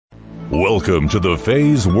Welcome to the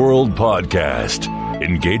Feisworld podcast,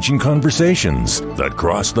 engaging conversations that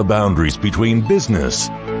cross the boundaries between business,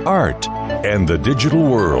 art, and the digital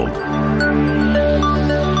world.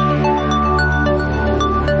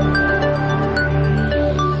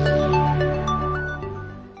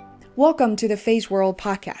 Welcome to the Feisworld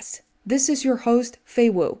podcast. This is your host, Fei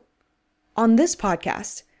Wu. On this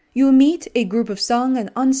podcast, you will meet a group of sung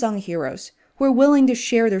and unsung heroes who are willing to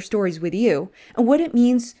share their stories with you and what it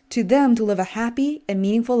means to them to live a happy and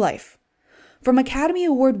meaningful life. From Academy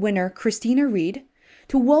Award winner Christina Reed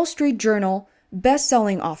to Wall Street Journal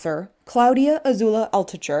best-selling author Claudia Azula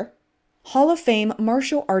Altucher, Hall of Fame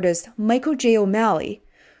martial artist Michael J. O'Malley,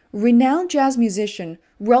 renowned jazz musician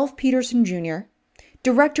Ralph Peterson Jr.,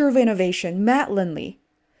 Director of Innovation Matt Lindley,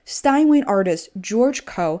 Steinway artist George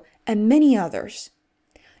Coe, and many others.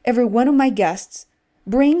 Every one of my guests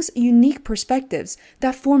brings unique perspectives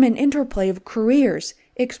that form an interplay of careers,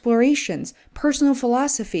 explorations, personal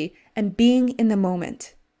philosophy, and being in the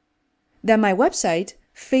moment. Then my website,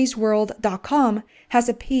 feisworld.com, has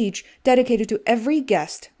a page dedicated to every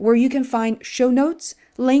guest where you can find show notes,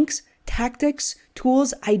 links, tactics,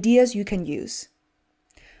 tools, ideas you can use.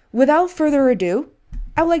 Without further ado,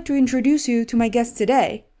 I'd like to introduce you to my guest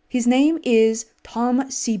today. His name is Tom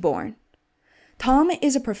Seabourne. Tom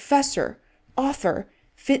is a professor, author,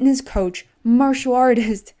 fitness coach, martial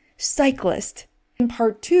artist, cyclist. In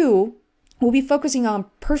part 2, we'll be focusing on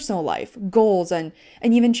personal life, goals, and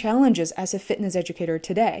even challenges as a fitness educator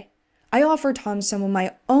today. I offer Tom some of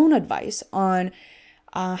my own advice on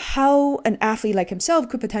how an athlete like himself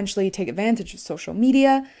could potentially take advantage of social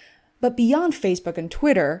media, but beyond Facebook and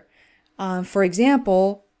Twitter. For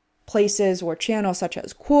example, places or channels such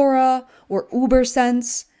as Quora or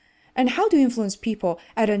UberSense, and how to influence people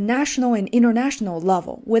at a national and international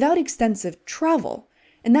level without extensive travel.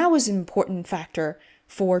 And that was an important factor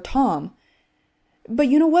for Tom. But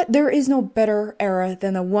you know what? There is no better era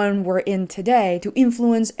than the one we're in today to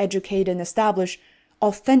influence, educate, and establish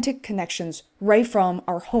authentic connections right from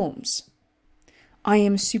our homes. I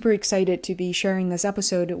am super excited to be sharing this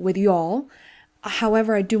episode with you all.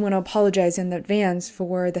 However, I do want to apologize in advance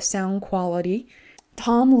for the sound quality.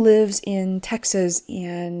 Tom lives in Texas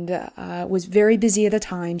and was very busy at the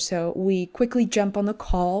time, so we quickly jumped on the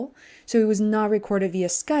call. So it was not recorded via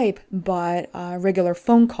Skype, but a regular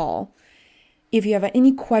phone call. If you have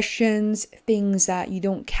any questions, things that you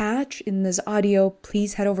don't catch in this audio,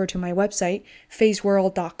 please head over to my website,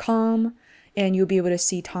 feisworld.com, and you'll be able to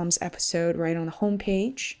see Tom's episode right on the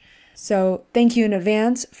homepage. So thank you in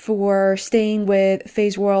advance for staying with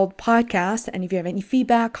Feisworld podcast. And if you have any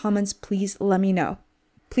feedback, comments, please let me know.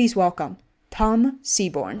 Please welcome Tom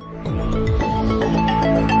Seabourne.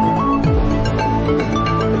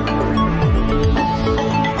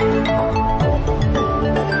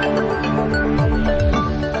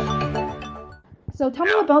 So tell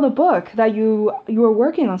me about the book that you were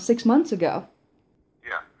working on 6 months ago.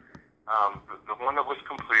 Yeah. The one that was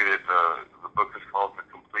completed, the book is called The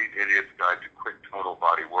Complete Idiot's Guide to Quick Total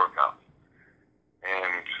Body Workouts.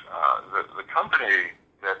 And the company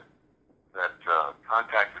that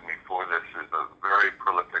contacted me for this is a very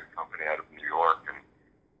prolific company out of New York. And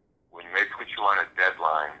when they put you on a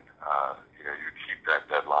deadline, you keep that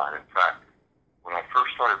deadline. In fact, when I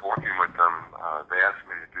first started working with them, they asked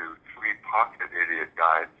me to do 3 pocket idiot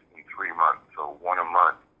guides in 3 months, so 1 a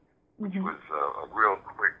month, which was a real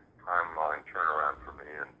quick timeline turnaround for me.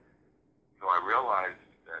 And so I realized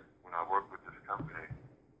that when I work with this company,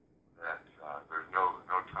 that there's no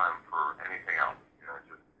time for anything else.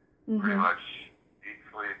 Just pretty much eat,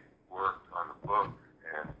 sleep, work on the book,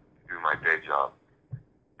 and do my day job.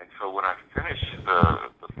 And so when I finish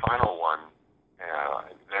the final one,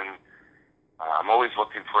 then I'm always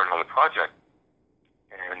looking for another project.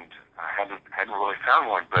 And I hadn't really found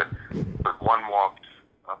one, but one walked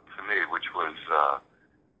up to me, which was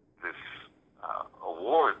this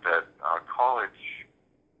award that our college,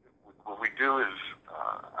 what we do is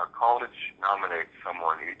our college nominates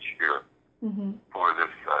someone each year for this,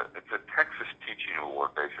 it's a Texas Teaching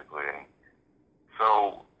Award, basically. And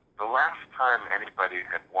so the last time anybody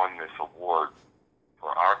had won this award for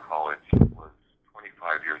our college was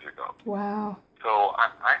 25 years ago. Wow. So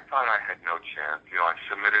I thought I had no chance. I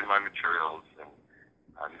submitted my materials, and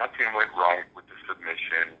nothing went right with the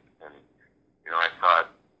submission. And, I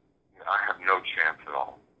thought, I have no chance at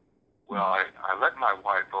all. Well, I let my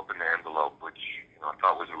wife open the envelope, which, I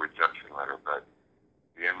thought was a rejection letter, but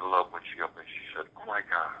the envelope, when she opened, she said, "Oh my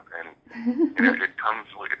God!" And it comes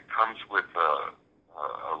with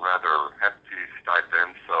a rather hefty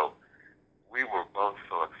stipend. So we were both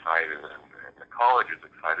so excited, and the college is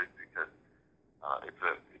excited because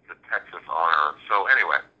it's the Texas honor. So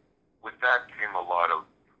anyway, with that came a lot of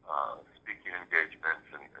speaking engagements,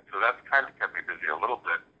 and so that's kind of kept me busy a little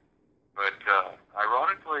bit. But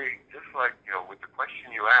ironically, just like, with the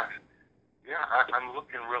question you asked, yeah, I'm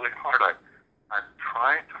looking really hard. I'm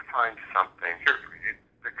trying to find something. Here,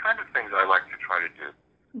 the kind of things I like to try to do.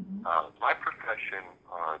 Mm-hmm. My profession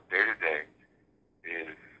day-to-day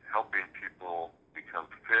is helping people become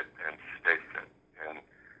fit and stay fit. And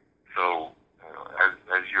so,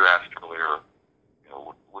 as you asked earlier,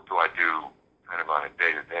 what do I do kind of on a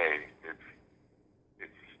day-to-day?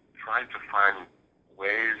 It's trying to find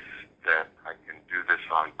ways that I can do this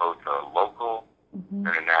on both a local mm-hmm.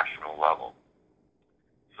 and a national level.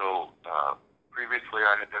 So previously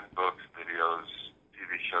I had done books, videos,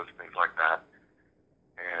 TV shows, things like that.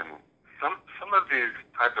 And some of these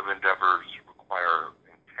type of endeavors require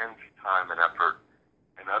intense time and effort,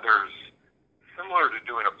 and others, similar to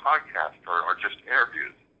doing a podcast, are just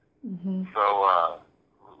interviews. Mm-hmm. So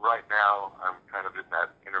right now I'm kind of in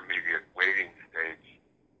that intermediate waiting stage,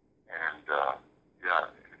 and yeah,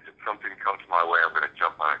 if something comes my way, I'm going to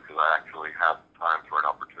jump on it because I actually have time for an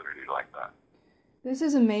opportunity like that. This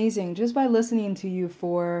is amazing. Just by listening to you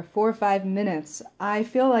for 4 or 5 minutes, I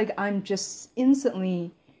feel like I'm just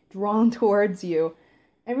instantly drawn towards you.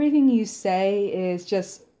 Everything you say is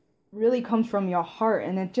just really comes from your heart,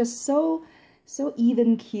 and it's just so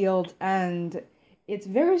even-keeled, and it's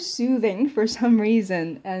very soothing for some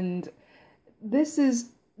reason. And this is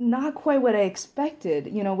not quite what I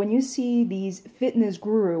expected. When you see these fitness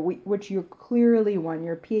guru, which you're clearly one,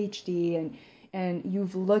 you're Ph.D. and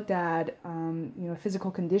you've looked at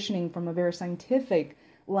physical conditioning from a very scientific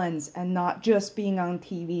lens, and not just being on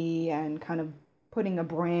TV and kind of putting a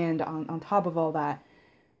brand on top of all that.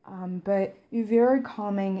 But you're very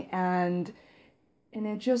calming, and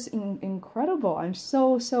it's just incredible. I'm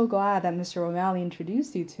so glad that Mr. O'Malley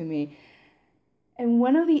introduced you to me. And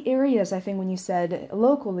one of the areas, I think, when you said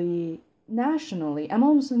locally, nationally, I'm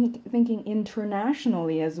almost thinking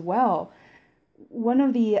internationally as well. One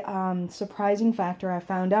of the surprising factor I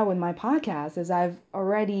found out with my podcast is I've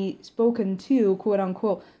already spoken to, quote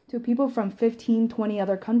unquote, to people from 15, 20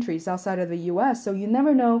 other countries outside of the US. So you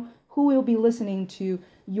never know who will be listening to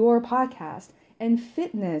your podcast. And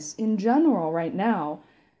fitness in general right now,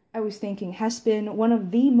 I was thinking, has been one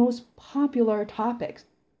of the most popular topics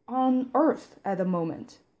on earth at the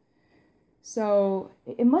moment. So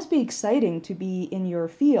it must be exciting to be in your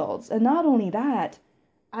fields. And not only that,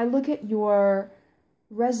 I look at your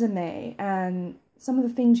resume and some of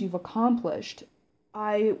the things you've accomplished.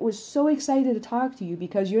 I was so excited to talk to you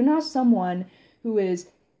because you're not someone who is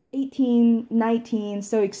 18, 19,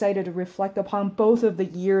 so excited to reflect upon both of the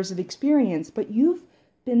years of experience, but you've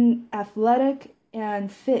been athletic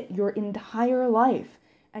and fit your entire life,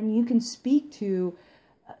 and you can speak to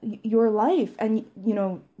your life and,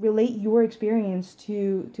 relate your experience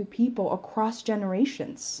to people across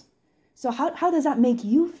generations. So how does that make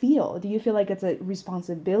you feel? Do you feel like it's a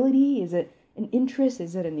responsibility? Is it an interest?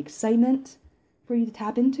 Is it an excitement for you to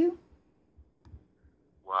tap into?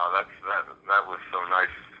 Wow, that was so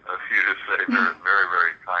nice of you to say. Very, very,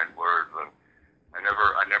 very kind words. And I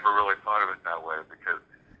never really thought of it that way, because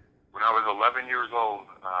when I was 11 years old,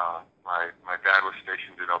 my dad was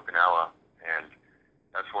stationed in Okinawa, and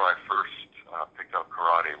that's where I first picked up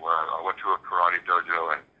karate. Where I went to a karate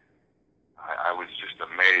dojo, and I was just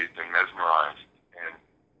amazed and mesmerized. And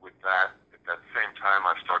with that, at that same time,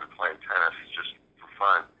 I started playing tennis just for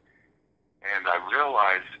fun. And I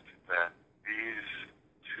realized that these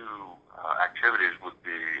two activities would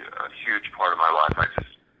be a huge part of my life.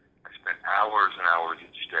 I spent hours and hours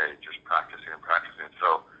each day just practicing and practicing.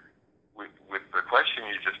 So with the question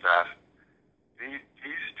you just asked,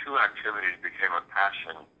 these two activities became a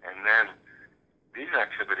passion, and then these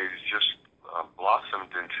activities just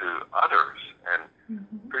blossomed into others. And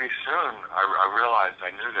pretty soon I realized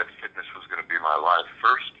I knew that fitness was going to be my life.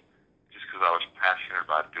 First, just because I was passionate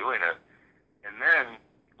about doing it. And then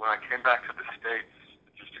when I came back to the States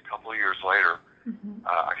just a couple of years later,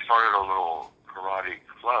 I started a little karate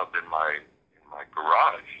club in my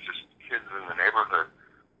garage, just kids in the neighborhood,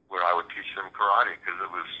 where I would teach them karate, because it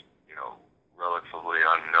was, relatively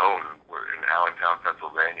unknown. We're in Allentown,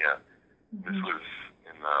 Pennsylvania. This was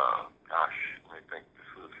in the, let me think,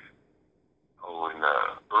 this was, in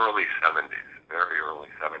the early 70s, very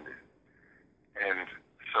early 70s. And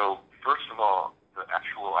so, first of all, the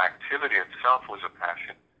actual activity itself was a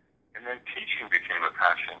passion, and then teaching became a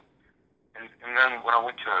passion. And then when I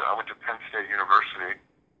went to Penn State University,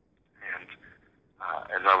 and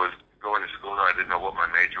as I was going to school there, I didn't know what my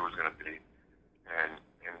major was going to be. And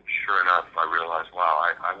sure enough, I realized, wow,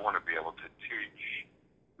 I want to be able to teach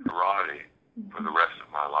for the rest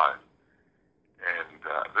of my life. And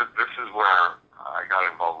this is where I got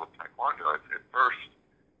involved with Taekwondo. At first,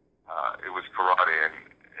 it was karate,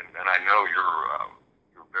 and I know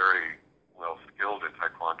you're very well skilled in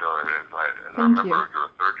Taekwondo. As I remember, you're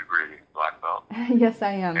a third-degree black belt. Yes,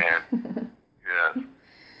 I am. And yes,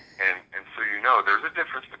 and so there's a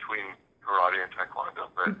difference between karate and Taekwondo.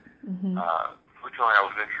 But fortunately, I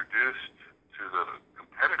was introduced to the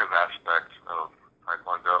competitive aspects of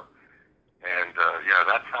Taekwondo, and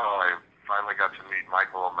that's how I finally got to meet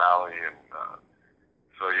Michael O'Malley. And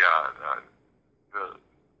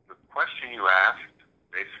the question you asked,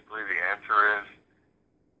 basically the answer is,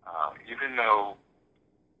 even though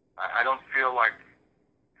I don't feel like,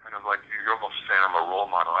 kind of like you're almost saying I'm a role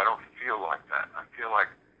model, I don't feel like that. I feel like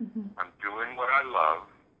I'm doing what I love,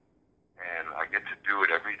 and I get to do it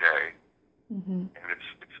every day. And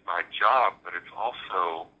it's my job, but it's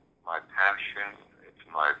also my passion, it's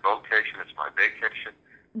my vocation, it's my vacation.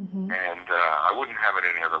 And I wouldn't have it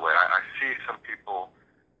any other way. I see some people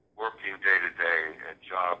working day to day at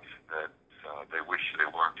jobs that they wish they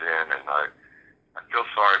weren't in, and I feel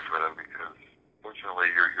sorry for them, because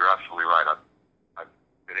fortunately you're absolutely right. I've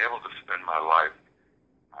been able to spend my life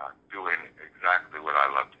doing exactly what I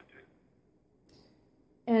love to do.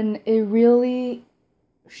 And it really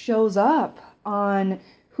shows up on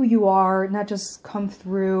who you are, not just come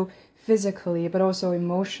through physically, but also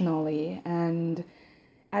emotionally. And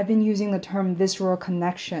I've been using the term visceral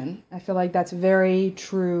connection. I feel like that's very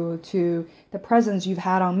true to the presence you've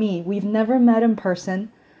had on me. We've never met in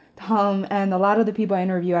person, Tom, and a lot of the people I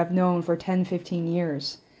interview I've known for 10, 15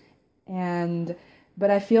 years. But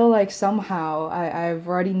I feel like somehow I've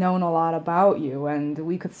already known a lot about you, and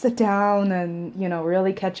we could sit down and,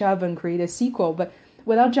 really catch up and create a sequel. But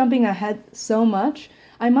without jumping ahead so much,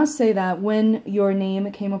 I must say that when your name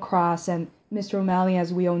came across, and Mr. O'Malley,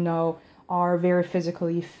 as we all know, are very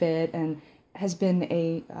physically fit and has been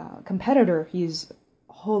a competitor his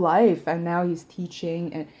whole life, and now he's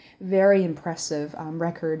teaching, a very impressive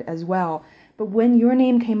record as well. But when your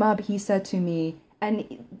name came up, he said to me,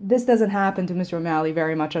 and this doesn't happen to Mr. O'Malley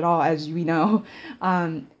very much at all, as we know,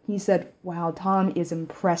 he said, wow, Tom is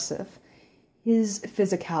impressive. His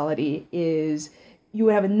physicality is, you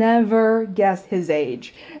would have never guessed his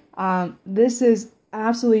age. This is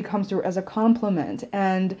absolutely comes through as a compliment.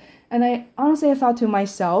 And I honestly thought to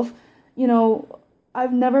myself,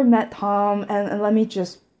 I've never met Tom, and let me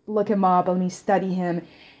just look him up, let me study him.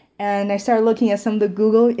 And I started looking at some of the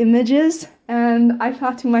Google images, and I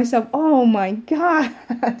thought to myself, oh my God,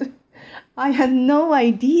 I had no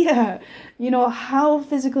idea, how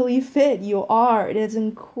physically fit you are. It is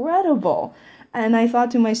incredible. And I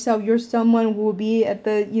thought to myself, you're someone who will be at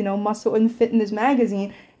the, Muscle and Fitness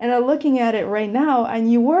magazine. And I'm looking at it right now,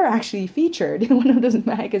 and you were actually featured in one of those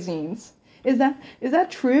magazines. Is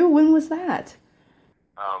that true? When was that?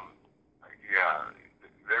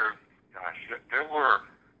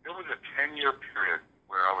 There was a 10-year period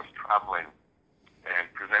where I was traveling and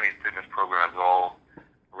presenting fitness programs all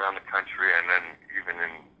around the country, and then even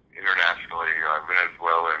internationally,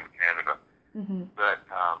 Venezuela and Canada. But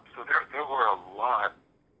so there were a lot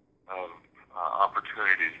of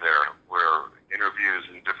opportunities there where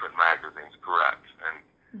interviews in different magazines, correct?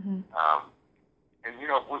 And you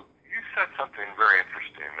said something very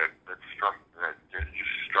interesting that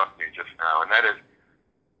just struck me just now, and that is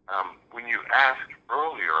when you asked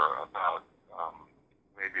earlier about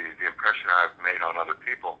maybe the impression I've made on other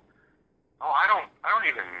people. Oh, I don't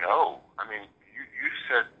even know. I mean, you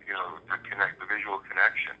said the visual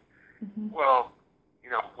connection. Well,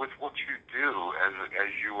 with what you do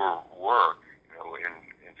as your work,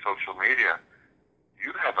 in social media,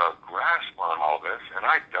 you have a grasp on all this, and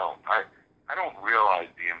I don't. I don't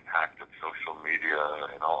realize the impact of social media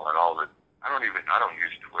and all that. I don't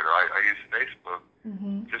use Twitter. I use Facebook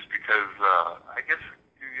just because I guess a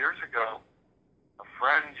few years ago, a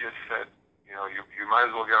friend just said, you might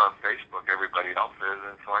as well get on Facebook. Everybody else is,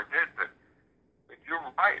 and so I did. But you're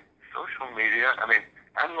right. Social media. I mean,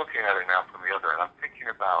 I'm looking at it now from the other end. I'm thinking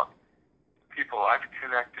about people I've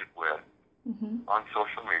connected with on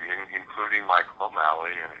social media, including Michael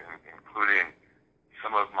O'Malley and including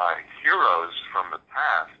some of my heroes from the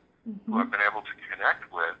past who I've been able to connect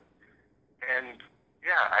with. And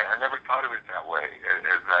I never thought of it that way,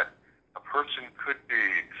 as that a person could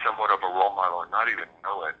be somewhat of a role model and not even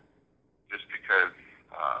know it, just because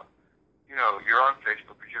you're on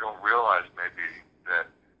Facebook, but you don't realize maybe that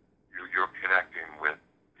you're connecting with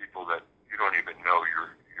people that you don't even know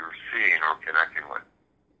you're seeing or connecting with.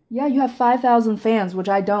 Yeah, you have 5,000 fans, which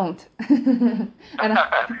I don't. There's an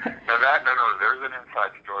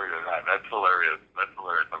inside story to that. That's hilarious.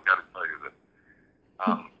 I've got to tell you that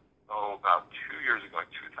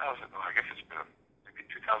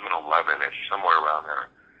 9-ish, somewhere around there.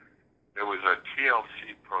 There was a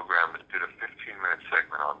TLC program that did a 15-minute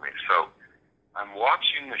segment on me. So I'm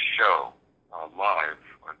watching the show live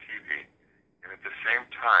on TV, and at the same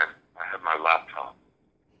time, I have my laptop.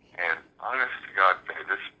 And honest to God,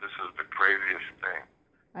 this is the craziest thing.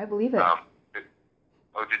 I believe it.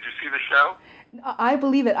 Did you see the show? I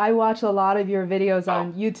believe it. I watch a lot of your videos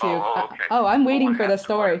on YouTube. Okay. I'm waiting for the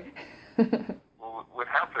story. Well, what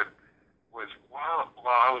happened was while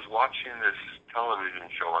I was watching this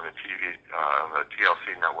television show on the TV, the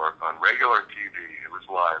TLC network, on regular TV, it was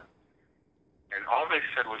live, and all they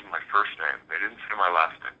said was my first name. They didn't say my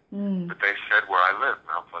last name, but they said where I live,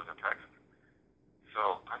 Mount Pleasant, Texas.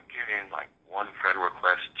 So I'm getting like one friend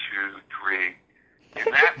request, 2, 3. In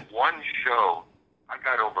that one show, I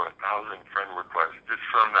got over 1,000 friend requests just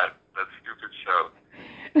from that stupid show.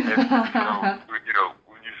 And so,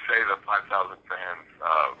 when you say the 5,000 fans,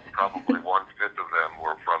 probably 1/5 of them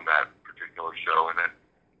were from that particular show, and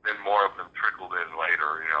then more of them trickled in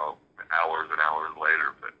later, hours and hours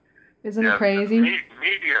later. But isn't it crazy?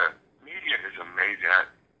 Media is amazing.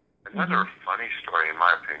 Another funny story, in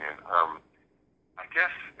my opinion. I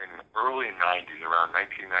guess in the early 90s, around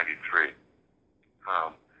 1993,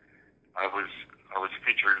 I was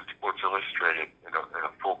featured in Sports Illustrated in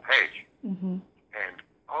a full page. And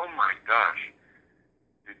oh my gosh,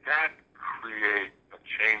 did that create a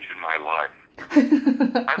change in my life?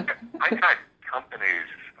 I got companies,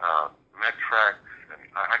 Metrix, and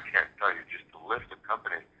I can't tell you, just a list of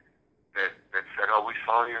companies that said, oh, we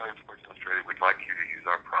saw you in Sports Illustrated, we'd like you to use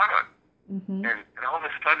our product. And all of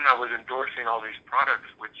a sudden I was endorsing all these products,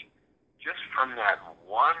 which just from that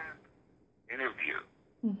one interview,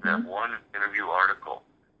 that one interview article,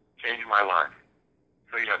 changed my life.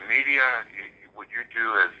 So yeah, media, what you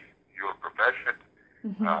do as your profession,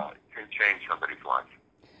 can change somebody's life.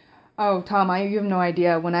 Oh, Tom, you have no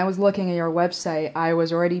idea. When I was looking at your website, I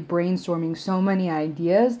was already brainstorming so many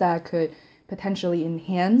ideas that could potentially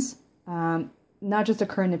enhance not just the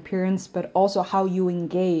current appearance, but also how you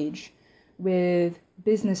engage with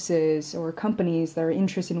businesses or companies that are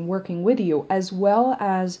interested in working with you, as well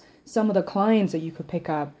as some of the clients that you could pick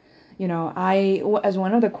up. As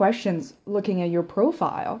one of the questions looking at your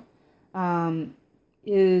profile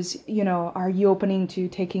is, are you opening to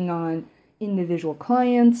taking on individual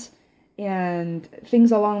clients and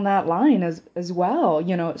things along that line as well?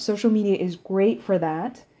 Social media is great for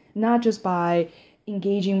that, not just by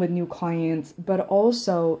engaging with new clients, but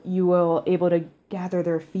also you will able to gather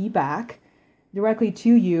their feedback directly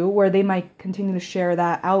to you, where they might continue to share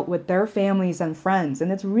that out with their families and friends. And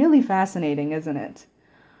it's really fascinating, isn't it?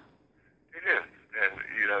 It is. And,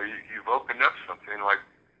 you've opened up something like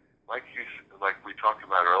we talked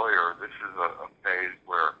about earlier. This is a phase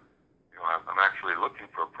where, I'm actually looking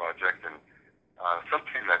for a project, and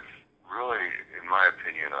something that's really, in my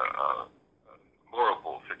opinion, a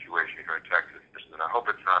horrible situation here in Texas. And I hope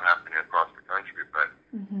it's not happening across the country, but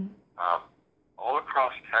all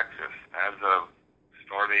across Texas, as of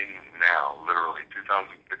starting now, literally 2015,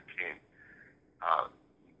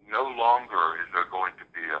 no longer is there going to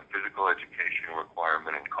be a physical education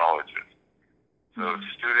requirement in colleges. So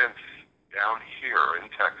students down here in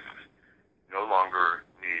Texas no longer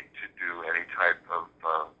need to do any type of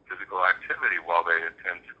physical activity while they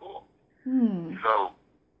attend school. So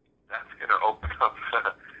that's going to open up,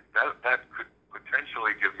 that could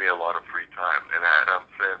potentially give me a lot of free time. And I'm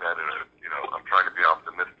saying that I'm trying to be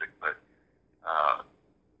optimistic, but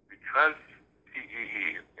because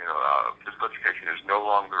PEE, physical education is no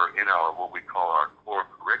longer in what we call our core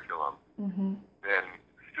curriculum, then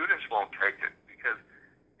students won't take it, because,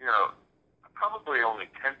 probably only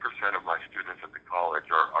 10% of my students at the college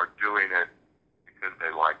are doing it because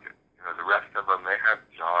they like it. The rest of them, they have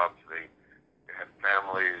jobs, they have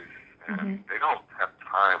families, and they don't have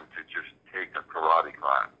time to just take a karate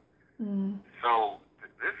class. So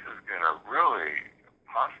this is going to really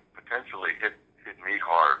potentially hit me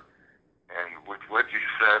hard. And with what you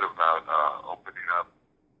said about opening up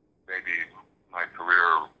maybe my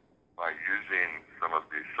career by using some of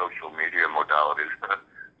these social media modalities,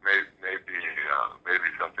 maybe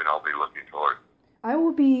something I'll be looking toward. I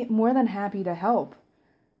will be more than happy to help.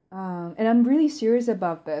 And I'm really serious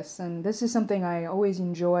about this. And this is something I always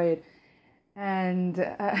enjoyed. And,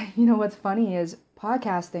 what's funny is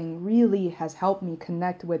podcasting really has helped me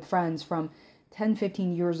connect with friends from 10,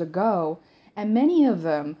 15 years ago. And many of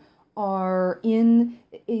them are in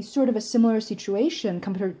a sort of a similar situation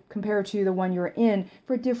compared to the one you're in,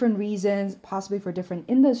 for different reasons, possibly for different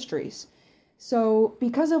industries. So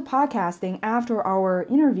because of podcasting, after our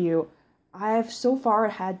interview, I've so far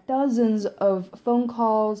had dozens of phone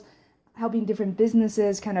calls, helping different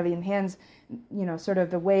businesses kind of enhance, sort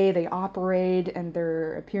of the way they operate and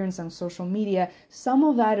their appearance on social media. Some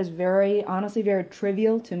of that is honestly, very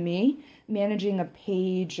trivial to me, managing a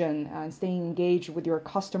page and staying engaged with your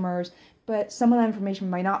customers. But some of that information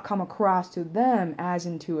might not come across to them as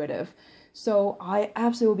intuitive. So I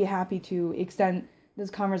absolutely will be happy to extend this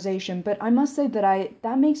conversation. But I must say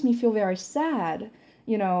that makes me feel very sad,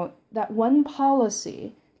 that one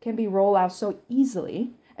policy can be rolled out so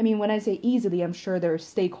easily. I mean, when I say easily, I'm sure there are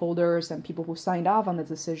stakeholders and people who signed off on the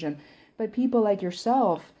decision, but people like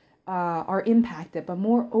yourself are impacted. But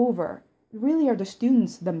moreover, really are the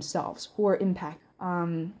students themselves who are impacted.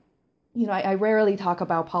 I rarely talk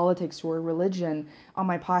about politics or religion on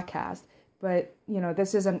my podcast, but,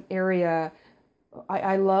 this is an area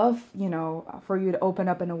I love, for you to open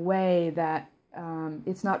up in a way that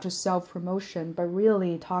it's not just self-promotion, but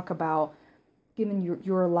really talk about given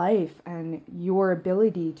your life and your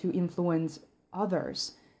ability to influence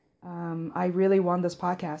others. I really want this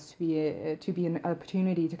podcast to be an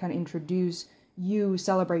opportunity to kind of introduce you,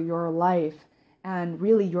 celebrate your life, and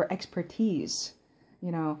really your expertise.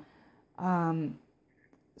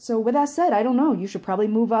 So with that said, I don't know. You should probably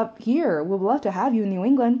move up here. We'd love to have you in New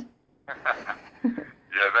England.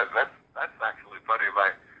 Yeah, that's actually funny.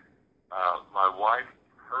 My wife,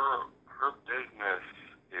 her business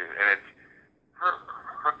is, and it's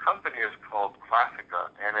her company is called Classica,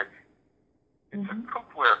 and it's a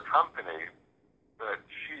cookware company. But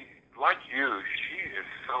she, like you, she is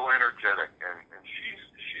so energetic, and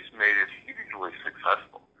she's made it hugely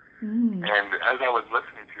successful. And as I was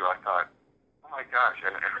listening to you, I thought, oh my gosh,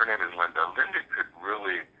 and her name is Linda. Linda could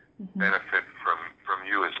really benefit from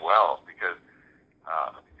you as well, because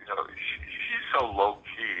she's so low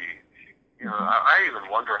key. I even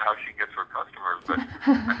wonder how she gets her customers, but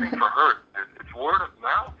I think for her, it's word of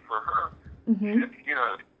mouth for her.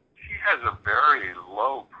 She has a very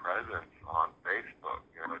low presence on Facebook.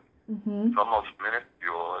 It's almost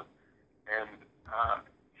minuscule, and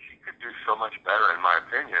she could do so much better, in my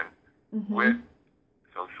opinion, with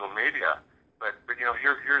social media. But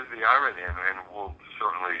here's the irony, and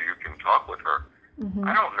you can talk with her.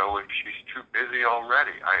 I don't know if she's too busy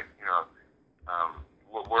already.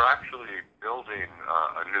 We're actually building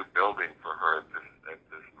a new building for her at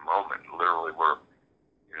this moment. Literally,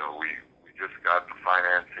 we just got the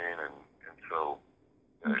financing, and so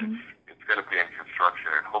it's going to be in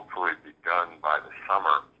construction and hopefully be done by the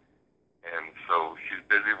summer. And so she's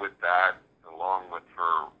busy with that, along with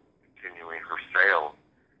her continuing her sales.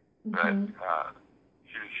 But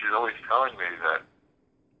she's always telling me that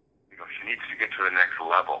she needs to get to the next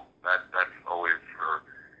level. That's always her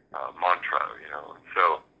mantra.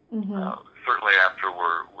 So certainly after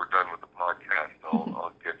we're done with the podcast,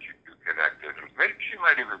 I'll get you two connected. Maybe she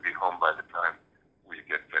might even be home by the time we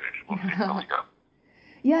get finished. We'll see how we go.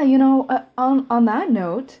 Yeah, on that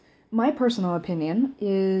note, my personal opinion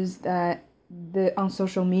is that on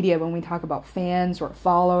social media, when we talk about fans or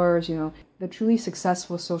followers, the truly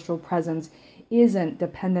successful social presence isn't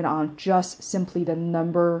dependent on just simply the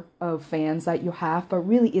number of fans that you have, but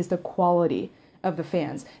really is the quality of the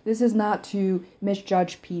fans. This is not to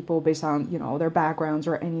misjudge people based on, their backgrounds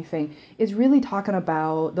or anything. It's really talking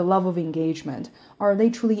about the level of engagement. Are they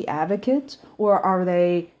truly advocates, or are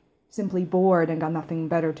they simply bored and got nothing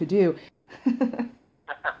better to do? No,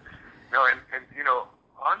 and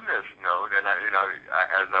on this note, and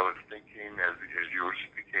as I was thinking, as you were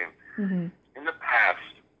speaking, in the past,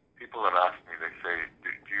 people have asked me, they say,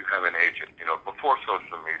 do you have an agent? Before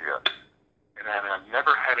social media. And I've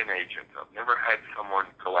never had an agent. I've never had someone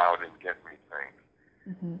go out and get me things.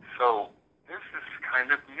 So this is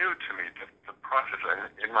kind of new to me, the process.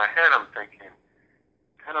 In my head, I'm thinking,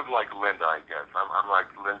 kind of like Linda, I guess. I'm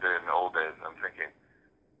like Linda in the old days. I'm thinking,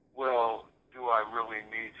 well, do I really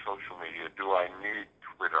need social media? Do I need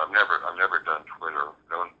Twitter? I've never done Twitter.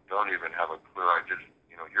 Don't even have a clue. I just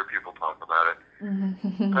hear people talk about it.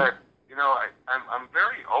 But I'm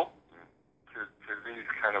very open to these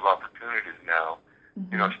kind of opportunities now.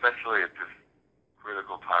 Especially at this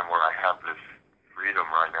critical time where I have this freedom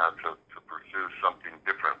right now to pursue something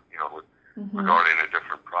different. Regarding a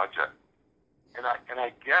different project. And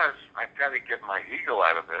I guess I've got to get my ego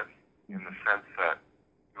out of this, in the sense that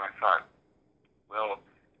I thought, well,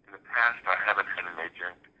 in the past I haven't had an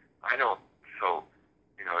agent. I don't. So,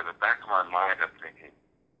 in the back of my mind, I'm thinking,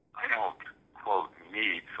 I don't, quote,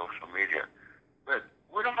 need social media. But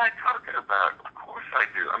what am I talking about? Of course I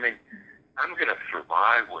do. I mean, I'm going to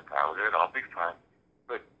survive without it. I'll be fine.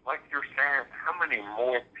 But like you're saying, how many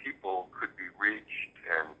more people could be reached,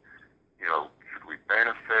 and, could we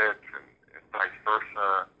benefit, and vice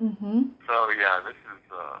versa? So, yeah, this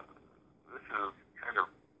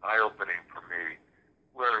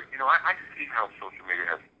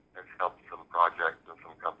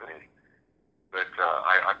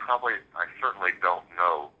I certainly don't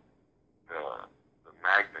know the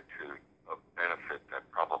magnitude of benefit that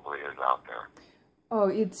probably is out there. Oh,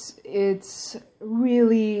 it's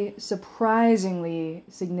really surprisingly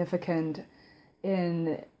significant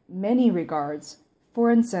in many regards. For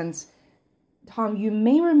instance, Tom, you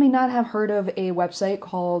may or may not have heard of a website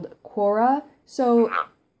called Quora. So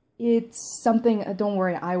it's something, don't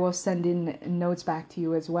worry, I will send in notes back to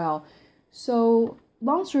you as well. So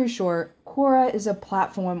long story short, Quora is a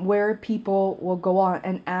platform where people will go on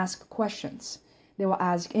and ask questions. They will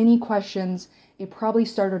ask any questions. It probably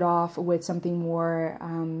started off with something more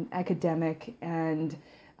academic and,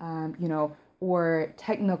 or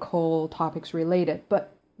technical topics related,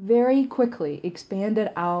 but very quickly expanded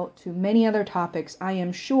out to many other topics. I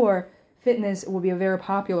am sure fitness will be a very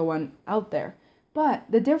popular one out there. But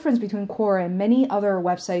the difference between Quora and many other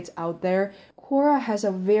websites out there, Quora has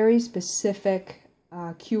a very specific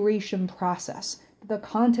curation process. The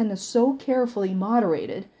content is so carefully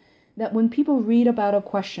moderated that when people read about a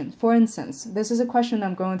question, for instance, this is a question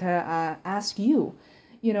I'm going to ask you,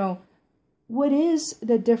 what is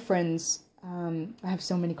the difference? I have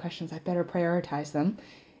so many questions, I better prioritize them.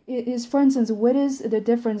 For instance, what is the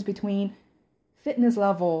difference between fitness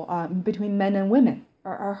level between men and women?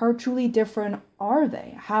 Or how truly different are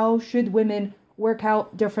they? How should women work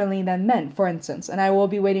out differently than men, for instance? And I will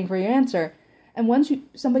be waiting for your answer. And once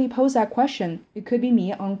somebody posts that question, it could be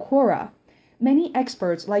me on Quora. Many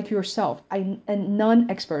experts like yourself and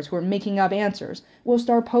non-experts who are making up answers will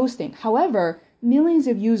start posting. However, millions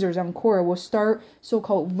of users on Quora will start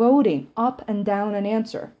so-called voting up and down an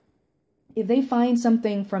answer. If they find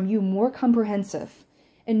something from you more comprehensive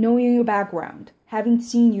and knowing your background, having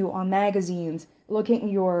seen you on magazines, looking at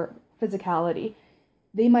your physicality,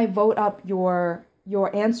 they might vote up your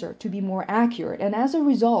answer to be more accurate. And as a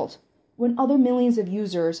result, when other millions of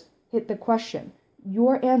users hit the question,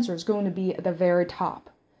 your answer is going to be at the very top.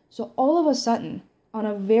 So all of a sudden, on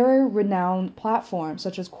a very renowned platform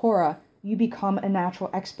such as Quora, you become a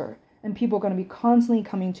natural expert, and people are going to be constantly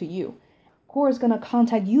coming to you. Quora is going to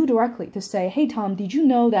contact you directly to say, hey Tom, did you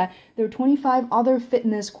know that there are 25 other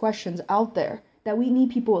fitness questions out there that we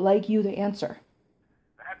need people like you to answer?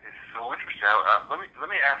 That is so interesting. Let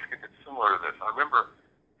me ask if it's similar to this. I remember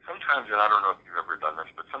sometimes, and I don't know if you've ever done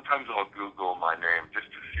this, but sometimes I'll Google my name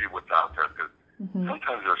just to see what's out there, because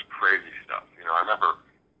sometimes there's crazy stuff. I remember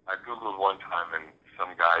I Googled one time and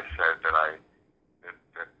some guy said that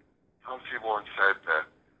Tom Seabourne said that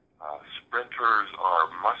sprinters are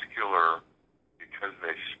muscular because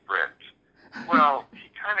they sprint. Well, he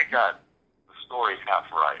kind of got the story half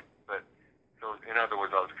right, but so in other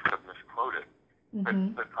words, I was kind of misquoted.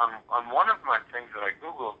 But on one of my things that I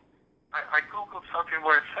Googled, I Googled something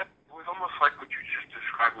where it was almost like what you just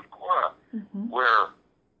described with Quora, where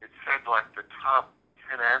it said like the top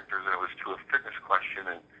 10 answers, and it was to a fitness question,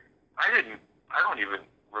 and I don't even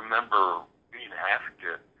remember being asked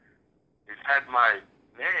it. It had my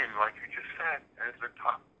name, like you just said, as the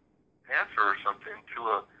top answer or something to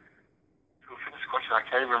a fitness question. I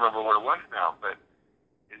can't even remember what it was now, but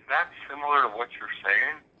is that similar to what you're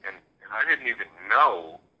saying? And I didn't even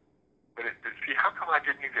know, but see, how come I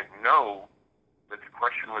didn't even know that the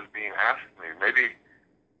question was being asked me? Maybe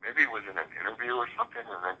it was in an interview or something,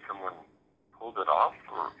 and then someone pulled it off,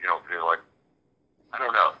 or they're like, I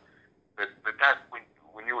don't know. But that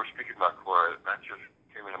when you were speaking about Quora, that just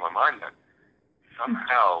came into my mind that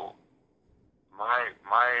somehow my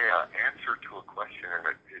answer to a question,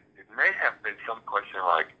 and it may have been some question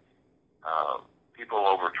like people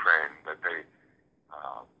overtrain, that they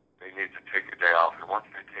need to take a day off, and once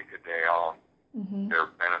they take a day off,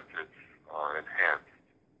 their benefits are enhanced.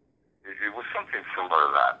 It was something similar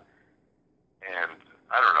to that. And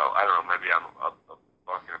I don't know, maybe I'm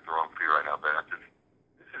barking up the wrong tree right now, but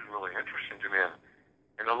this is really interesting to me.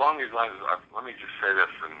 And along these lines, let me just say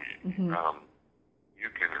this, and you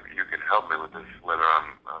can help me with this, whether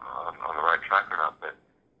I'm on the right track or not, but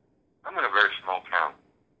I'm in a very small town,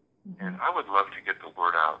 and I would love to get the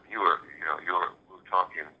word out. We were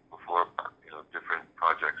talking before about, different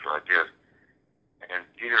projects or ideas, and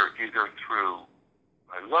either through,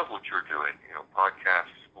 I love what you're doing,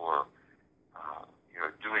 podcasts, or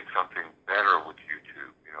doing something better with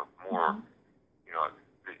YouTube, more,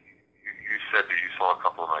 you said that you saw a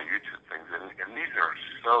couple of my YouTube things, and these are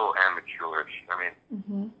so amateurish. I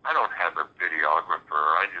mean, I don't have a videographer.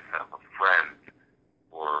 I just have a friend,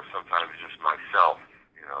 or sometimes just myself,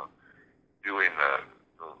 doing the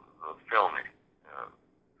filming,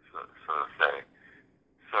 so to say.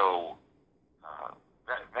 So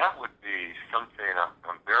that would be something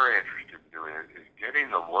I'm very interested in doing, is getting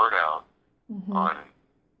the word out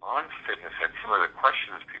on fitness and some of the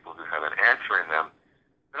questions people do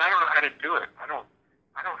how to do it. I don't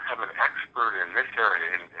have an expert in this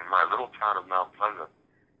area in my little town of Mount Pleasant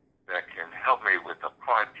that can help me with a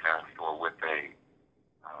podcast or with a,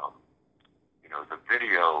 the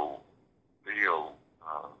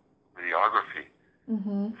videography.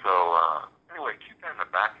 Mm-hmm. So anyway, keep that in the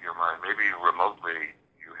back of your mind. Maybe remotely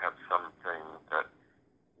you have something that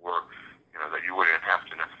works, that you wouldn't have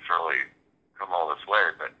to necessarily come all this way.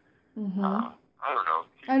 But Mm-hmm. I don't know.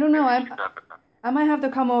 I don't know. I might have to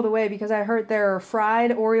come all the way because I heard there are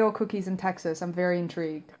fried Oreo cookies in Texas. I'm very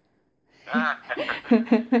intrigued. That's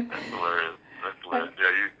hilarious. That's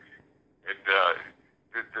hilarious. Yeah,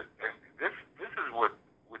 this is what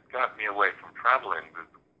got me away from traveling. The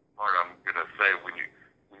part I'm gonna say when you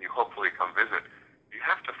hopefully come visit, you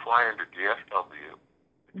have to fly into DFW,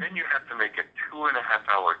 but then you have to make a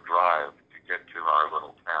 2.5-hour drive to get to our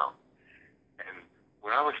little town. And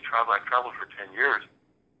when I was traveling, I traveled for 10 years,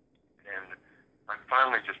 and I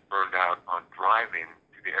finally just burned out on driving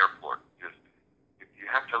to the airport. You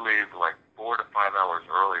have to leave like 4 to 5 hours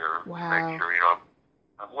earlier to make sure,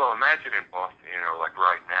 well, imagine in Boston, like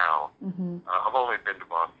right now, Mm-hmm. I've only been to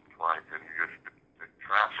Boston twice, and just the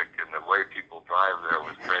traffic and the way people drive there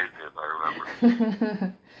was crazy, if I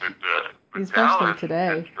remember. But Especially Dallas,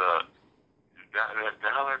 today.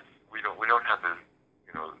 Dallas, we don't have the,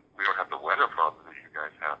 we don't have the weather problem that you guys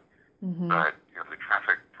have. Mm-hmm. But, the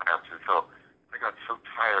traffic times, and so I got so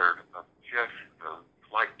tired of just the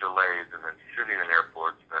flight delays and then sitting in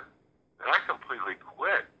airports that I completely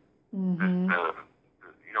quit. Mm-hmm. And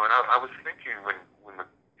I was thinking when the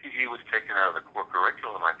PE was taken out of the core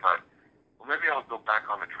curriculum, I thought, well, maybe I'll go back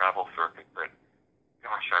on the travel circuit, but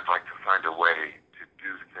gosh, I'd like to find a way to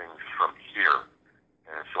do things from here,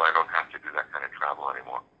 and so I don't have to do that kind of travel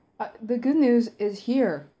anymore. The good news is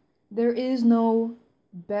here. There is no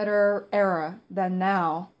better era than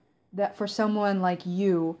now that for someone like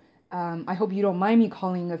you, I hope you don't mind me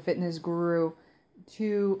calling a fitness guru,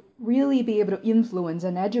 to really be able to influence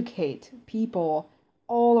and educate people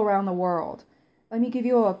all around the world. Let me give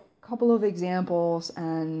you a couple of examples,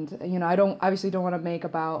 and I obviously don't want to make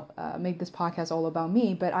this podcast all about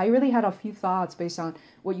me, but I really had a few thoughts based on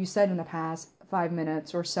what you said in the past 5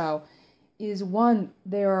 minutes or so. Is one,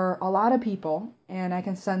 there are a lot of people, and I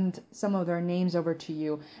can send some of their names over to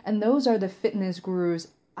you, and those are the fitness gurus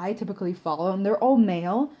I typically follow, and they're all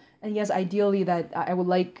male, and yes, ideally that I would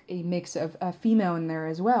like a mix of a female in there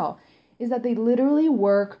as well, is that they literally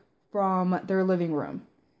work from their living room.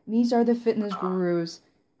 These are the fitness gurus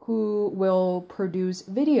who will produce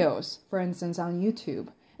videos, for instance, on YouTube.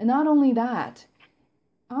 And not only that,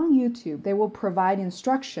 on YouTube, they will provide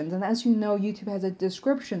instructions, and as you know, YouTube has a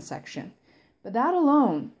description section. But that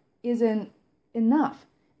alone isn't enough.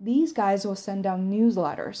 These guys will send out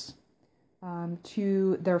newsletters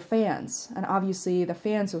to their fans, and obviously the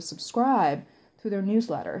fans will subscribe to their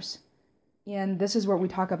newsletters. And this is where we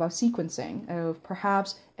talk about sequencing of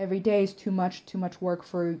perhaps every day is too much work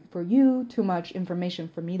for you, too much information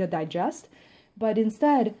for me to digest. But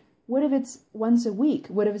instead, what if it's once a week?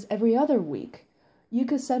 What if it's every other week? You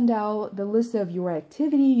could send out the list of your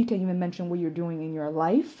activity. You can even mention what you're doing in your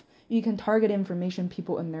life. You can target information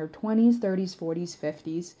people in their 20s, 30s, 40s,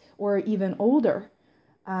 50s, or even older.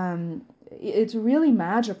 It's really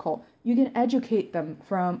magical. You can educate them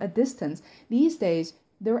from a distance. These days,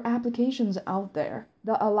 there are applications out there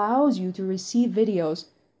that allows you to receive videos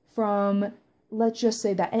from, let's just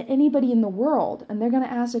say that anybody in the world, and they're going to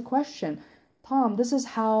ask a question. Tom, this is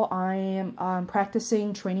how I am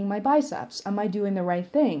practicing training my biceps. Am I doing the right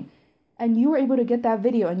thing? And you were able to get that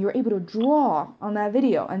video, and you're able to draw on that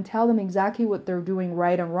video and tell them exactly what they're doing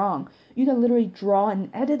right and wrong. You can literally draw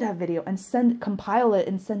and edit that video and compile it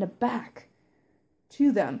and send it back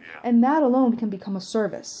to them. And that alone can become a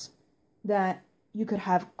service that you could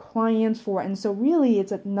have clients for. And so really,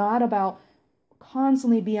 it's not about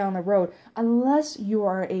constantly being on the road, unless you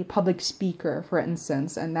are a public speaker, for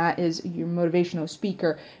instance, and that is your motivational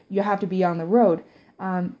speaker. You have to be on the road.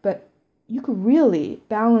 But you could really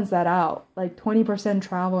balance that out, like 20%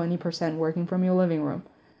 travel, 80% working from your living room.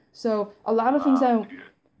 So a lot of things a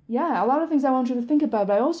lot of things I want you to think about.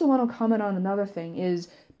 But I also want to comment on another thing is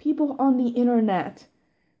people on the internet.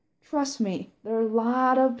 Trust me, there are a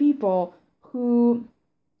lot of people who,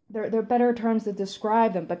 there are better terms to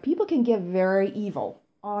describe them, but people can get very evil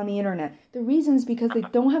on the internet. The reason is because they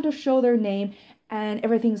don't have to show their name and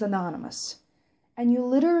everything's anonymous. And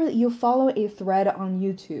you follow a thread on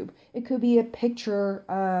YouTube. It could be a picture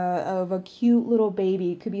of a cute little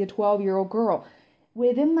baby. It could be a 12-year-old girl.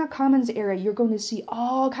 Within that comments area, you're going to see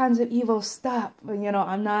all kinds of evil stuff.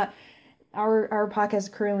 Our podcast is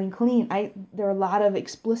currently clean. There are a lot of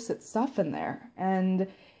explicit stuff in there. And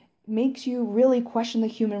makes you really question the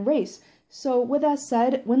human race. So with that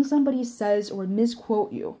said, when somebody says or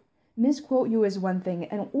misquote you is one thing,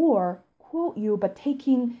 and or quote you but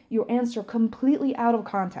taking your answer completely out of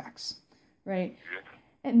context, right?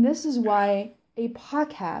 And this is why a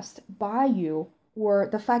podcast by you, or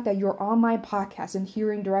the fact that you're on my podcast and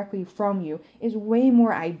hearing directly from you, is way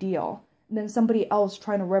more ideal than somebody else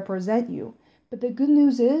trying to represent you. But the good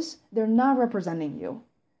news is they're not representing you.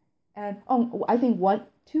 And I think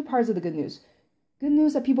two parts of the good news. Good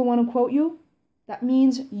news that people want to quote you. That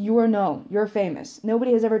means you're known, you're famous.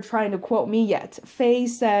 Nobody has ever tried to quote me yet. Faye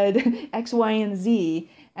said X, Y, and Z.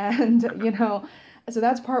 And, so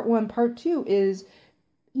that's part one. Part two is,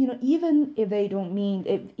 even if they don't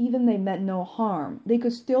mean, even they meant no harm, they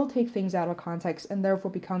could still take things out of context and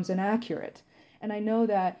therefore becomes inaccurate. And I know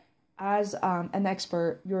that as an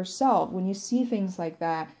expert yourself, when you see things like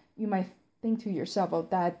that, you might think to yourself, oh,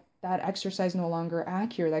 that exercise no longer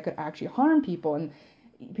accurate, that could actually harm people, and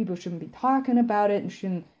people shouldn't be talking about it and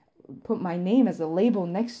shouldn't put my name as a label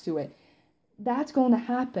next to it. That's going to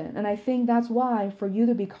happen. And I think that's why for you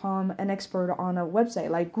to become an expert on a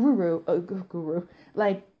website like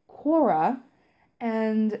like Quora,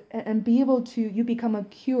 and be able to, you become a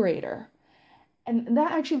curator. And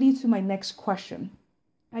that actually leads to my next question.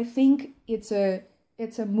 I think it's a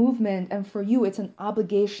movement, and for you it's an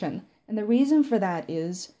obligation. And the reason for that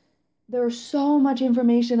is there's so much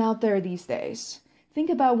information out there these days. Think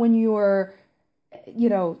about when you were,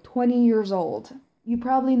 20 years old. You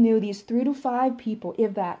probably knew these 3 to 5 people,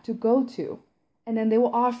 if that, to go to. And then they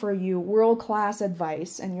will offer you world-class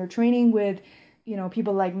advice. And you're training with,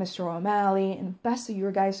 people like Mr. O'Malley. And best of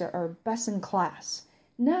your guys are best in class.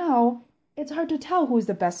 Now, it's hard to tell who's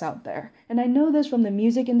the best out there. And I know this from the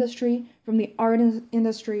music industry, from the art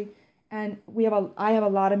industry. And I have a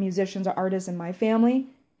lot of musicians or artists in my family.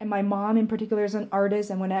 And my mom in particular is an artist.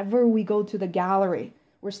 And whenever we go to the gallery,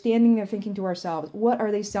 we're standing there thinking to ourselves, what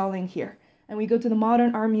are they selling here? And we go to the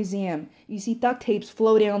Modern Art Museum. You see duct tapes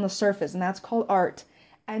floating on the surface, and that's called art.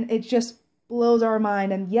 And it just blows our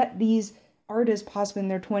mind. And yet these artists, possibly in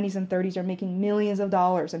their 20s and 30s, are making millions of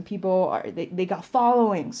dollars. And people they got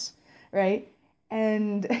followings, right?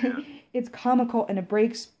 And it's comical, and it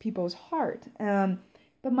breaks people's heart.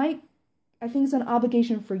 But Mike, I think it's an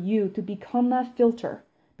obligation for you to become that filter,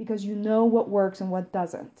 because you know what works and what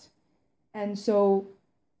doesn't. And so,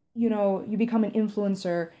 you become an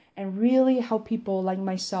influencer and really help people like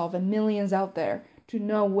myself and millions out there to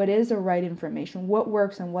know what is the right information, what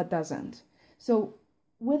works and what doesn't. So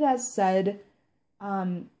with that said,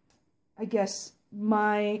 I guess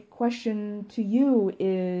my question to you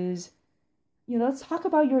is, let's talk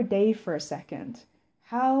about your day for a second.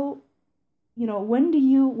 How, when do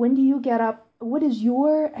you get up? What does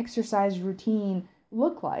your exercise routine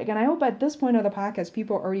look like? And I hope at this point of the podcast,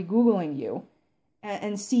 people are already Googling you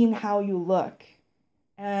and seeing how you look,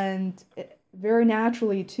 and very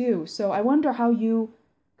naturally too. So I wonder how you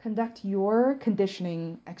conduct your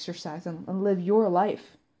conditioning exercise and live your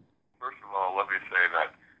life. First of all, let me say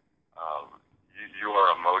that you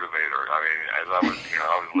are a motivator. I mean, as I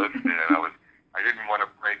was listening, and I didn't want to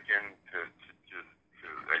break in to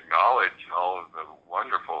acknowledge all of the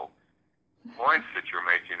wonderful points that you're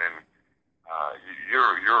making, and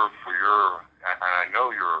and I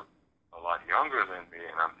know you're a lot younger than me,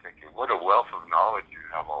 and I'm thinking, what a wealth of knowledge you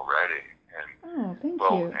have already. And thank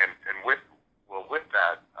you. And with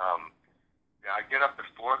that, I get up at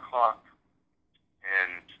 4 o'clock,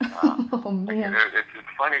 and oh man,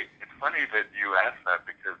 it's funny that you asked that,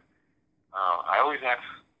 because I always ask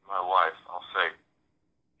my wife, I'll say,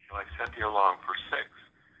 shall I set the alarm for 6?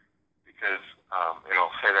 Because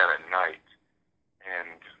I'll say that at night,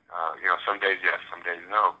 and some days yes, some days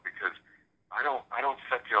no, because I don't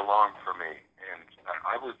set the alarm for me, and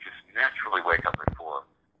I would just naturally wake up at 4.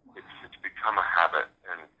 It's become a habit,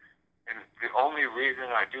 and the only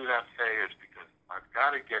reason I do that, Faye, is because I've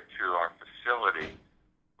got to get to our facility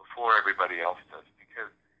before everybody else does.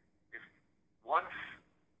 Because if once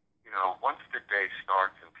the day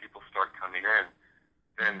starts and people start coming in,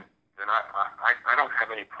 then I don't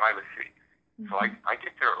have any privacy. Mm-hmm. So I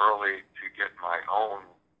get there early to get my own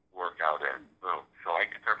workout in. Boom. So I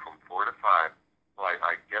get there from 4 to 5. So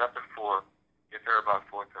I get up at 4, get there about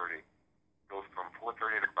 4:30, goes from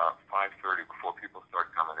 4:30 to about 5:30 before people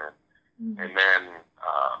start coming in. Mm-hmm. And then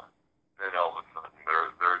all of a sudden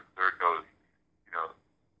there goes,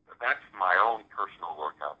 that's my own personal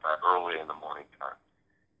workout that early in the morning time.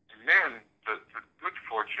 And then the good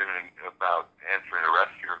fortune about answering the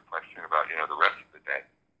rest of your question about, the rest of the day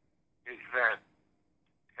is that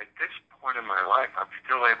at this point in my life, I'm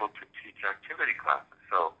still able to teach activity classes.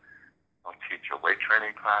 So I'll teach a weight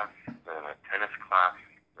training class, then a tennis class,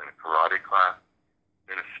 then a karate class,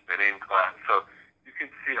 then a spinning class. So you can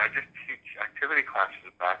see I just teach activity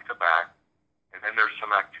classes back to back, and then there's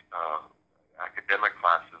some academic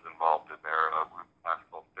classes involved in there. A class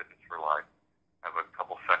called Fitness for Life. I have a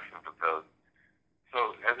couple sections of those.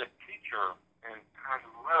 So as a teacher, and I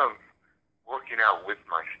love working out with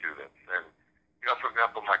my students. And, you know, for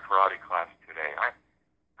example, my karate class today, I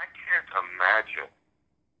can't imagine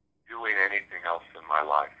doing anything else in my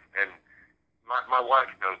life. And my wife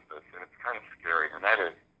knows this, and it's kind of scary, and that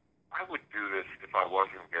is, I would do this if I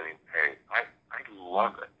wasn't getting paid. I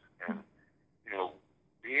love it. And, you know,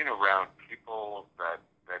 being around people that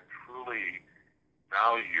truly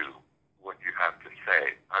value what you have to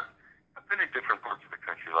say. I've been in different parts of the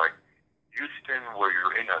country, like Houston, where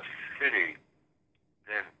you're in a city,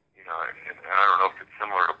 then, you know, and I don't know if it's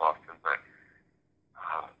similar to Boston, but,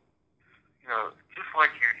 you know, just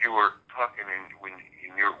like you were talking when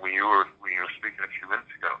you were speaking a few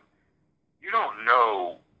minutes ago, you don't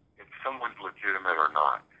know if someone's legitimate or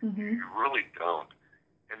not. Mm-hmm. You really don't.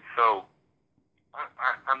 And so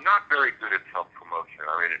I'm not very good at self-promotion.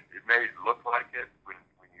 I mean, it may look like it when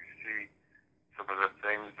you see some of the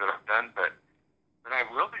things that I've done, but I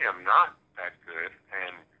really am not that good.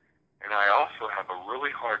 And I also have a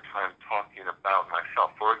really hard time talking about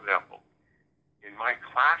myself. For example, in my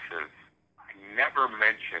classes, I never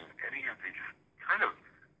mention any of these kind of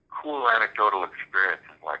cool anecdotal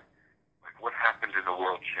experiences, like what happened in the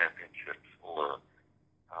World Championships, or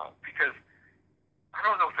because I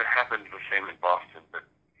don't know if it happens the same in Boston, but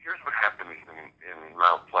here's what happens in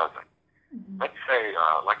Mount Pleasant. Mm-hmm. Let's say,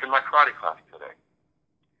 like in my karate class today,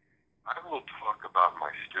 I will talk about my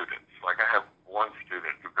students. Like I have one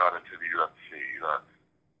student who got into the UFC, the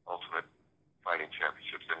Ultimate Fighting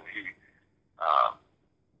Championships, and he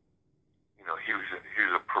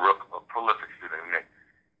was a prolific student. And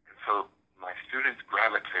so my students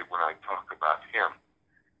gravitate when I talk about him.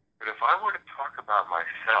 But if I were to talk about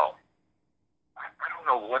myself, I don't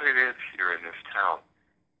know what it is here in this town.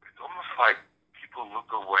 It's almost like people look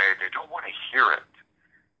away. They don't want to hear it.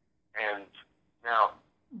 And now,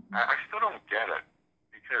 I still don't get it,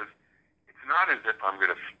 because it's not as if I'm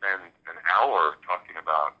going to spend an hour talking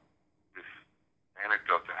about this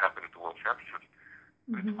anecdote that happened at the World Championships.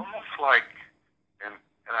 But it's almost like, and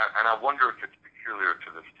I wonder if it's peculiar to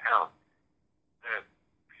this town, that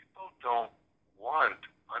people don't want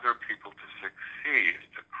other people to succeed.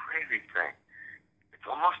 It's a crazy thing. It's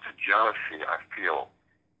almost a jealousy, I feel.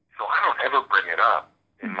 So I don't ever bring it up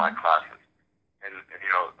in my classes. And you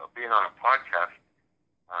know, being on a podcast,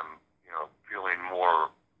 I'm, you know, feeling more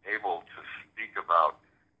able to speak about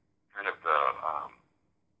kind of the,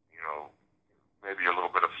 you know, maybe a little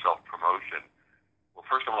bit of self-promotion. Well,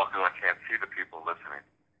 first of all, because I can't see the people listening.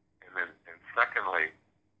 And secondly,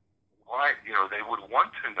 why, you know, they would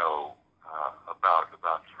want to know about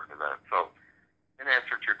certain events. So, in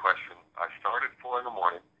answer to your question, I start at 4 in the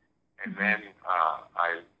morning, and then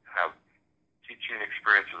I have teaching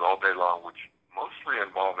experiences all day long, which mostly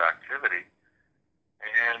involve activity.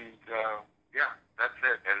 And, yeah, that's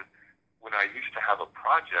it. And when I used to have a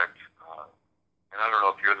project, and I don't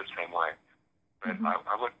know if you're the same way, but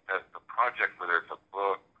I look at the project, whether it's a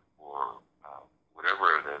book or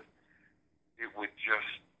whatever it is, it would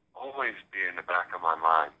just always be in the back of my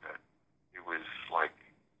mind that it was like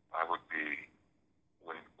I would be,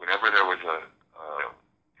 whenever there was a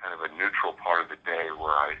kind of a neutral part of the day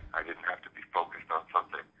where I didn't have to be focused on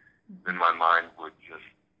something, then my mind would just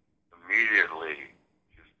immediately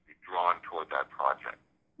just be drawn toward that project.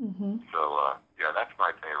 So, yeah, that's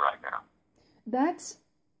my day right now.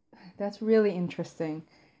 That's really interesting.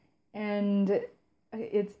 And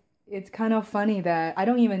it's kind of funny that I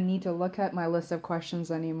don't even need to look at my list of questions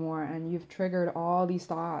anymore, and you've triggered all these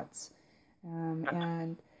thoughts,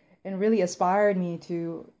 and really inspired me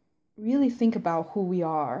to really think about who we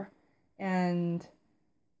are. And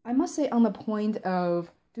I must say, on the point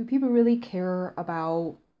of, do people really care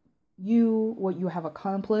about you, what you have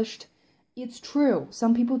accomplished? It's true.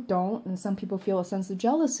 Some people don't, and some people feel a sense of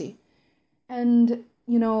jealousy. And,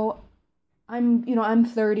 you know, I'm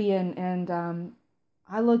 30, and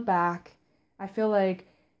I look back, I feel like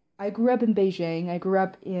I grew up in Beijing. I grew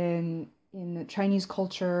up in Chinese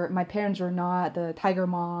culture. My parents were not the tiger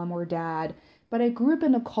mom or dad, but I grew up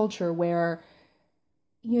in a culture where,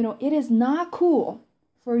 you know, it is not cool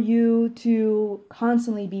for you to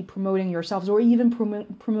constantly be promoting yourselves, or even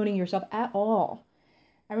promoting yourself at all.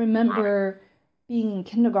 I remember being in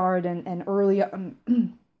kindergarten and early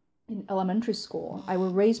in elementary school. I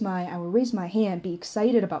would raise my hand, be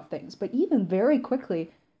excited about things. But even very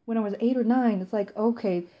quickly, when I was 8 or 9, it's like,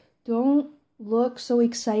 okay, don't look so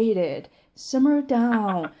excited. Simmer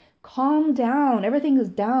down, calm down, everything is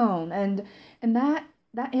down. And that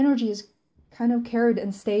energy is kind of carried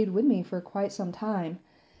and stayed with me for quite some time.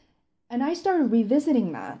 And I started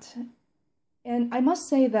revisiting that. And I must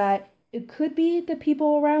say that it could be the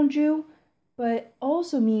people around you, but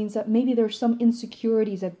also means that maybe there's some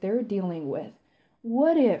insecurities that they're dealing with.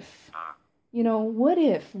 What if, what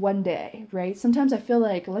if one day, right? Sometimes I feel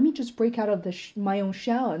like, let me just break out of my own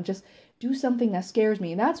shell and just do something that scares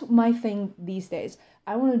me. And that's my thing these days.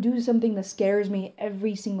 I want to do something that scares me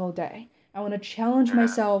every single day. I want to challenge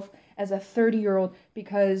myself as a 30-year-old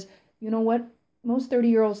because, you know what? Most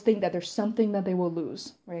 30-year-olds think that there's something that they will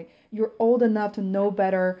lose, right? You're old enough to know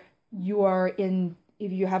better.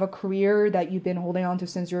 If you have a career that you've been holding on to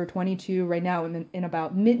since you were 22, right now in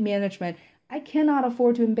about mid-management, I cannot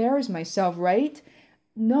afford to embarrass myself, right?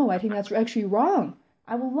 No, I think that's actually wrong.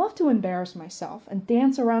 I would love to embarrass myself and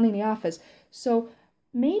dance around in the office. So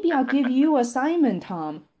maybe I'll give you an assignment,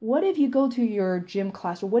 Tom. What if you go to your gym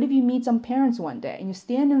class, or what if you meet some parents one day and you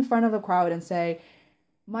stand in front of the crowd and say,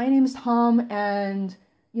 my name is Tom, and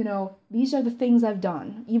these are the things I've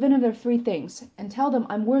done, even if they're 3 things, and tell them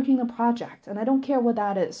I'm working a project and I don't care what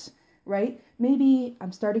that is, right? Maybe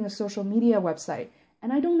I'm starting a social media website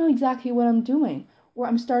and I don't know exactly what I'm doing, or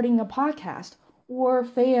I'm starting a podcast, or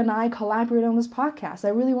Faye and I collaborate on this podcast. I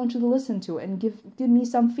really want you to listen to it and give me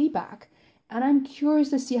some feedback. And I'm curious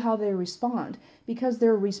to see how they respond, because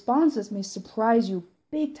their responses may surprise you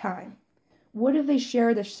big time. What if they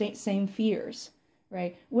share the same fears?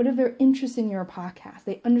 Right? What if they're interested in your podcast?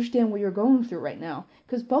 They understand what you're going through right now.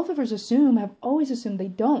 Because both of us have always assumed they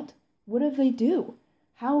don't. What if they do?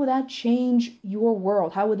 How would that change your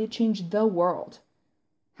world? How would it change the world?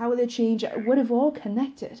 How would it change? What if we're all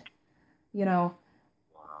connected?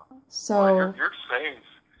 So well, you're saying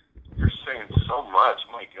so much.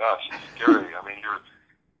 My gosh, it's scary. I mean, you're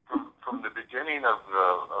from the beginning of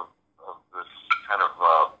this kind of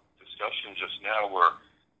discussion just now, where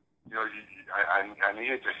I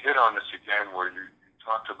needed to hit on this again, where you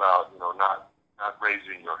talked about not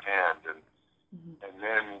raising your hand, and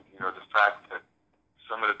then the fact that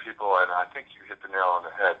some of the people, and I think you hit the nail on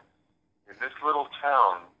the head, in this little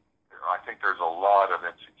town, I think there's a lot of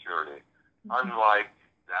insecurity, unlike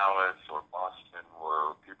Dallas or Boston,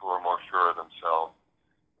 where people are more sure of themselves.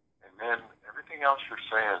 And then everything else you're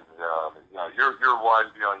saying, you're wise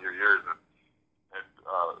beyond your years, and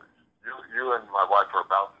you and my wife are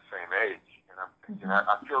about the same age, and I'm thinking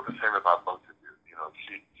I feel the same about both of you.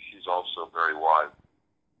 She's also very wise,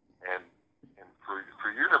 and for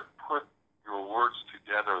you to put your words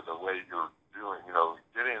together the way you're doing,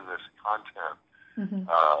 getting this content,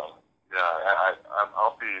 I'll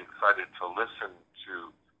be excited to listen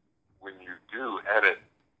to when you do edit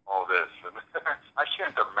all this. And I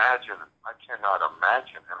cannot imagine, and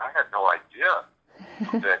I had no idea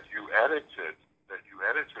that you edited the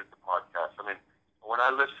podcast. I mean, when I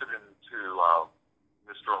listened to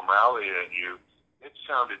Mr. O'Malley and you, it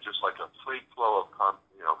sounded just like a free flow of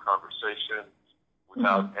conversation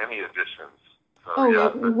without any additions. So,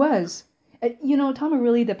 it was. Tom, it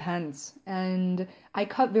really depends. And I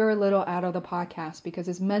cut very little out of the podcast because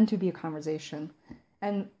it's meant to be a conversation.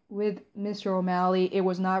 And with Mr. O'Malley, it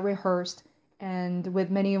was not rehearsed. And with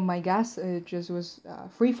many of my guests, it just was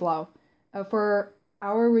free flow. For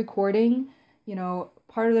our recording,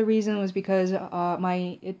 part of the reason was because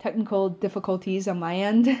my technical difficulties on my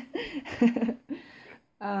end.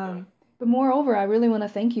 But moreover, I really want to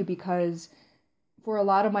thank you, because for a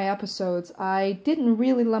lot of my episodes, I didn't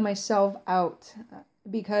really let myself out,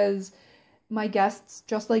 because my guests,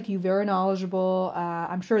 just like you, very knowledgeable.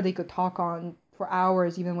 I'm sure they could talk on for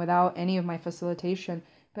hours even without any of my facilitation.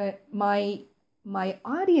 But my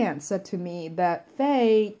audience said to me that,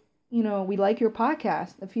 Faye, we like your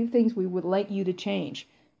podcast. A few things we would like you to change.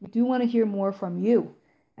 We do want to hear more from you,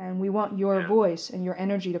 and we want your voice and your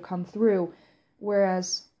energy to come through.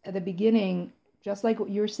 Whereas at the beginning, just like what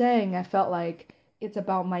you're saying, I felt like it's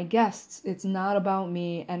about my guests. It's not about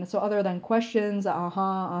me. And so other than questions,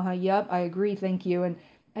 yep, I agree, thank you. And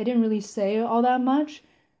I didn't really say all that much.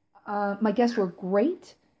 My guests were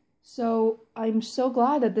great. So I'm so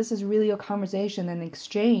glad that this is really a conversation and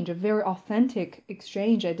exchange, a very authentic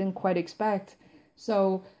exchange I didn't quite expect.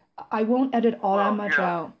 So I won't edit all that much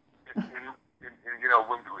out. As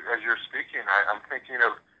you're speaking, I'm thinking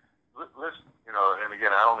of, and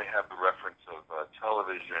again, I only have the reference of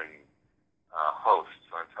television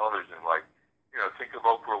hosts on television, like, think of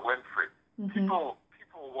Oprah Winfrey. People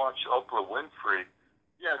watch Oprah Winfrey.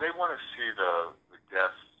 Yeah, they want to see the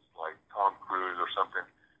guests like Tom Cruise or something,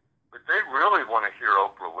 but they really want to hear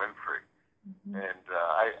Oprah Winfrey. And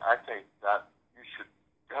I think that you should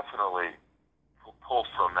definitely pull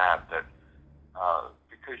from that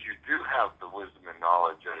because you do have the wisdom and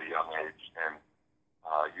knowledge at a young age, and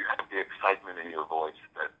you have the excitement in your voice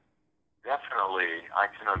that definitely I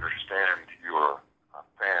can understand your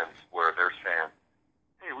fans where they're saying,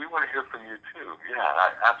 hey, we want to hear from you too.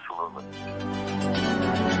 Yeah, absolutely.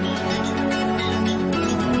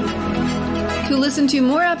 To listen to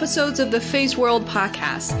more episodes of the Feisworld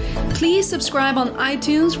podcast, please subscribe on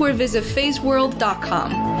iTunes or visit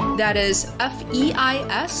feisworld.com. That is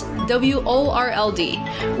FEISWORLD,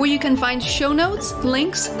 where you can find show notes,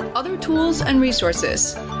 links, other tools, and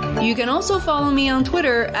resources. You can also follow me on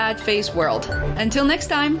Twitter at Feisworld. Until next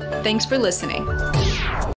time, thanks for listening.